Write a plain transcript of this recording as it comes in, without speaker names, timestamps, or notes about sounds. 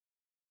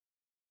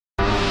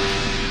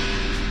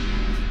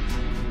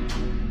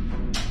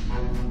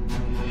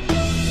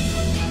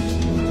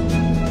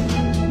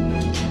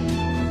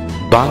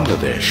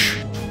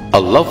Bangladesh, a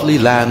lovely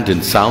land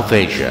in South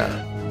Asia,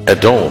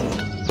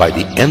 adorned by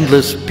the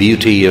endless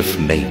beauty of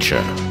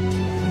nature.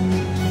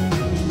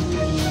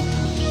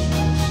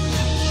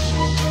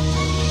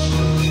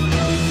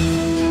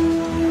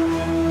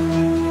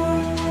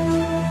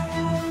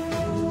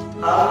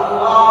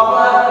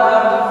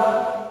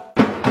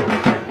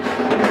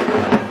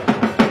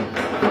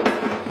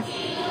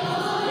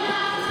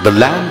 The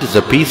land is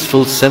a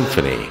peaceful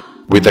symphony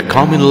with a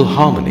communal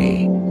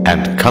harmony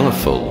and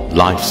colorful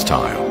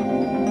lifestyle.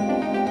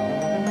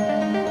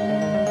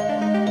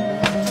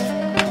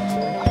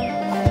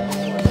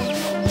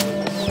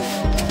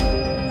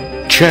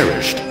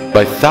 Cherished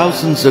by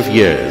thousands of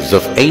years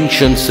of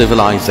ancient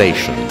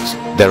civilizations,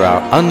 there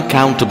are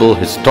uncountable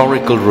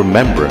historical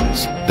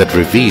remembrances that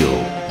reveal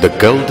the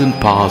golden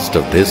past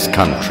of this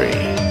country.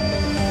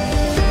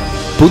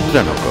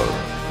 Pudranakar,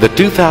 the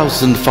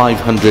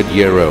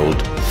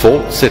 2,500-year-old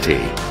fourth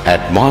city at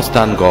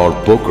Mahastangor,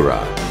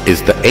 Bogora,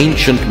 is the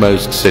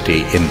ancient-most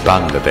city in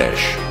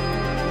Bangladesh.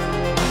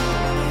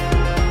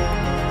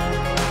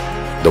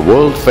 The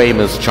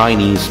world-famous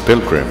Chinese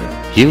pilgrim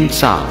Yun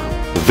San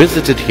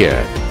visited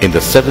here in the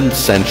 7th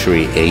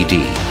century AD.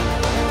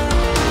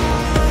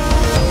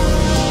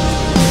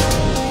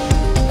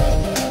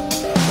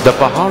 The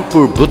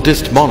Paharpur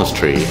Buddhist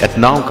monastery at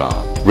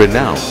Naugaon,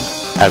 renowned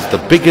as the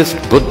biggest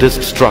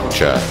Buddhist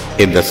structure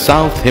in the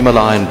South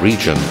Himalayan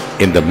region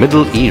in the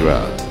Middle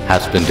Era,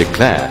 has been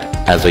declared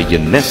as a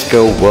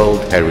UNESCO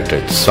World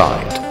Heritage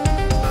Site.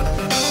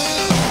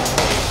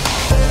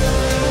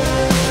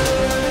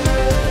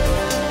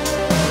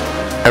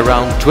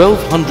 Around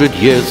 1200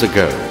 years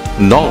ago,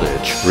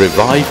 knowledge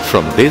revived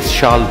from this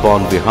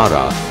Shalbon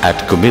Vihara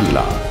at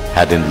Kumilla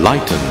had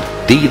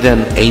enlightened the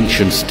then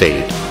ancient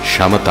state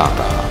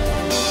Shamatata.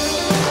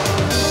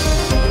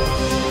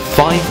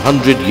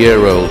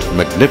 500-year-old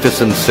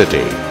magnificent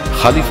city,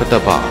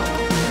 Khalifatabad.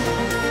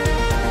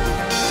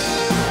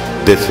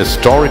 This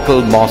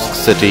historical mosque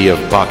city of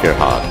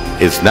Bakirhat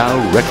is now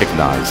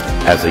recognized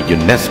as a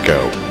UNESCO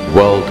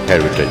World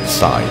Heritage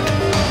Site.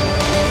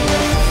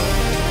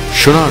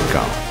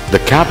 Shunargaon, the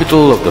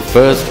capital of the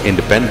first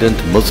independent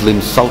Muslim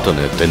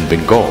Sultanate in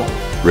Bengal,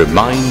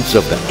 reminds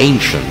of the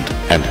ancient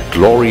and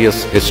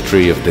glorious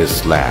history of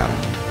this land.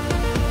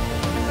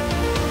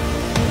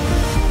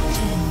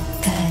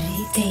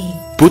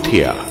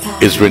 Puthia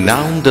is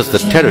renowned as the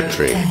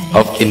territory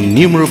of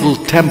innumerable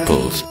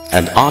temples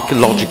and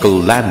archaeological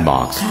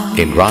landmarks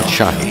in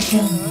Rajshahi.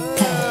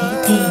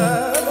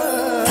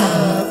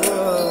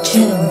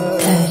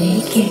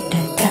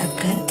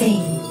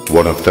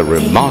 One of the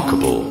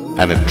remarkable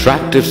and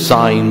attractive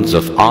signs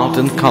of art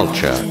and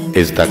culture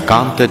is the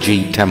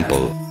Kantaji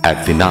temple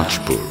at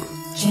Dinajpur.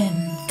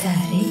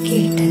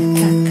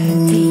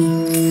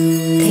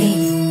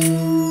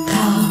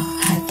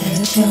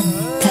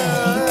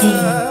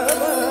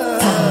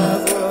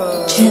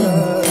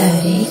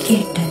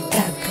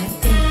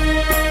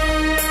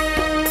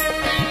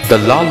 The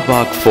Lal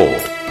Bagh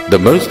Fort, the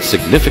most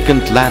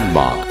significant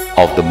landmark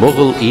of the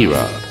Mughal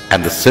era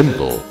and the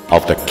symbol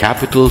of the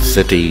capital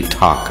city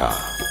Dhaka.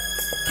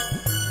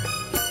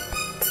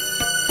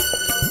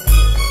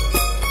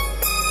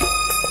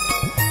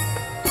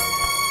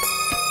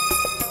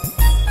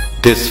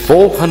 This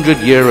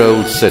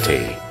 400-year-old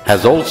city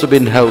has also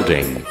been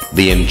holding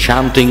the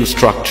enchanting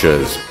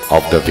structures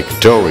of the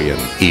Victorian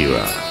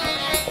era.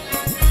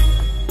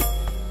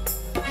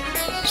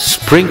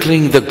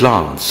 Sprinkling the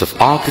glance of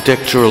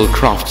architectural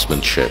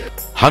craftsmanship,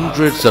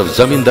 hundreds of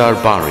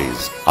zamindar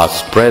baris are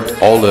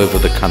spread all over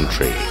the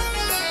country.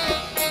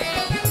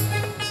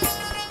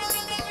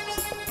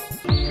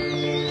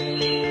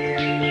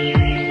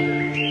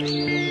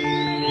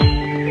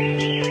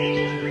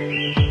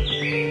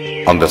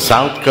 On the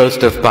south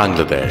coast of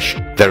Bangladesh,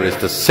 there is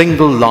the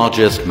single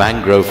largest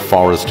mangrove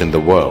forest in the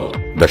world,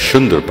 the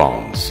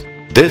Sundarbans.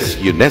 This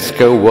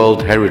UNESCO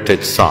World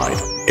Heritage Site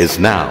is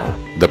now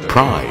the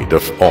pride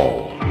of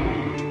all.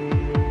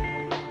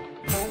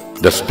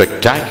 The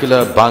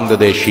spectacular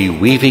Bangladeshi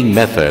weaving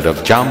method of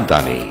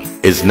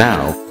Jamdani is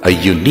now a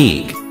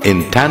unique,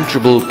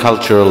 intangible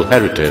cultural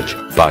heritage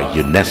by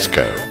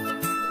UNESCO.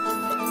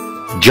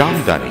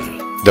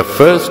 Jamdani, the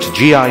first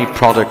GI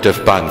product of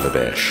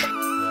Bangladesh.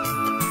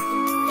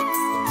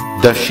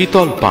 The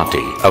Shital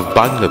Pati of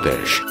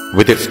Bangladesh,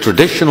 with its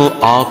traditional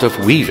art of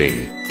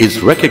weaving,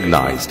 is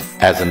recognized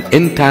as an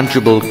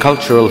intangible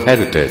cultural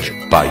heritage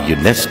by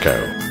UNESCO.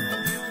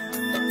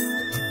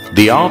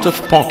 The art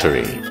of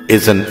pottery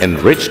is an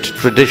enriched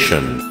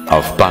tradition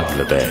of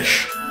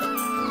Bangladesh.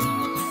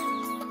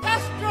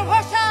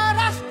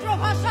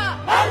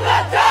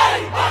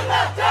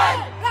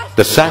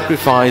 The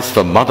sacrifice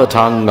for mother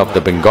tongue of the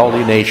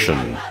Bengali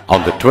nation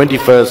on the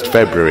 21st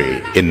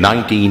February in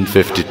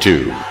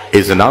 1952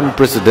 is an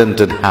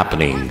unprecedented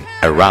happening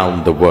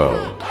around the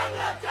world.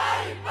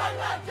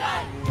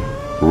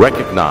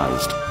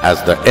 Recognized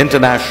as the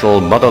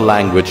International Mother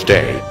Language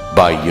Day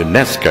by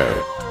UNESCO,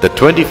 the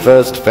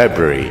 21st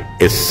February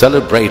is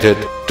celebrated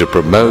to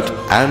promote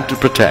and to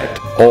protect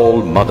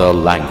all mother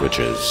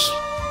languages.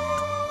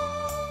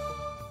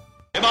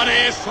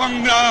 এবারে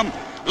সংগ্রাম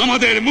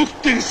আমাদের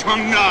মুক্তির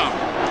সংগ্রাম,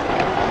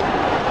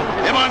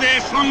 এবারে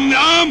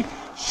সংগ্রাম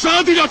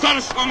স্বাধীনতার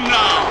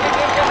সংগ্রাম।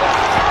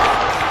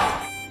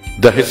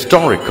 The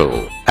historical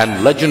and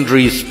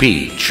legendary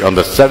speech on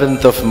the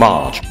 7th of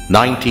March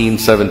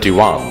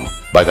 1971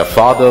 by the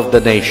father of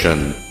the nation,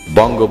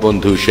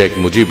 Bangabandhu Sheikh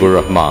Mujibur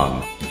Rahman,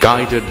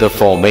 guided the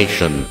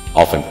formation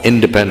of an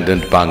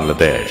independent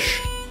Bangladesh,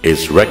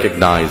 is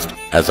recognized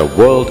as a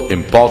world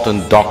important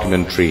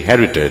documentary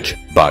heritage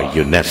by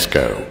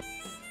UNESCO.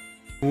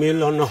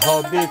 মিলন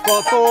হবে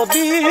কত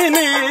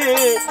দিনে,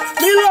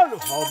 মিলন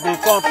হবে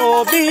কত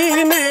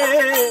দিনে,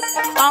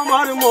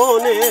 আমার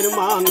মনের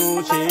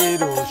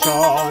মানুষের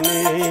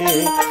সনে,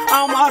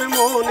 আমার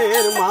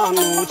মনের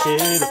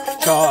মানুষের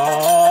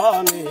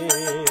সনে।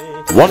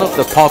 One of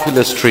the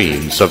popular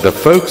streams of the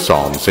folk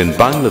songs in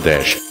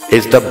Bangladesh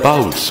is the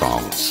Baul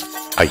songs,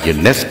 a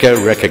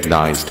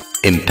UNESCO-recognized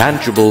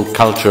intangible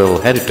cultural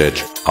heritage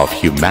of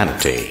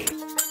humanity.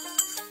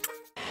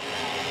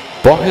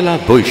 Pohela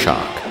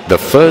Boishakh,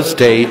 the first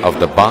day of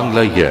the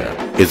Bangla year,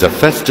 is a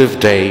festive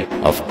day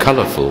of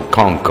colorful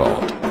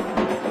concord.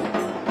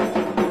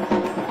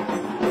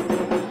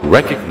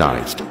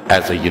 Recognized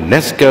as a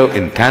UNESCO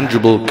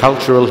intangible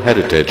cultural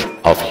heritage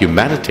of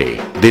humanity,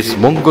 this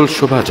Mongol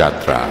Shobha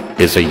Jatra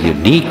is a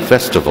unique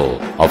festival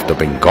of the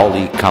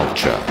Bengali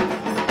culture.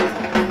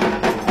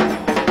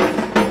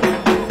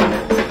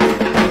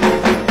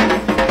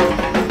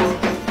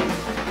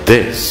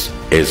 This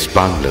is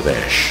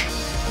Bangladesh,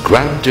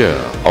 grandeur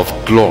of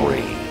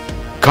glory,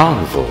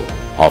 carnival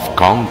of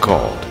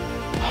concord,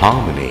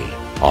 harmony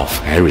of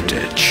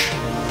heritage.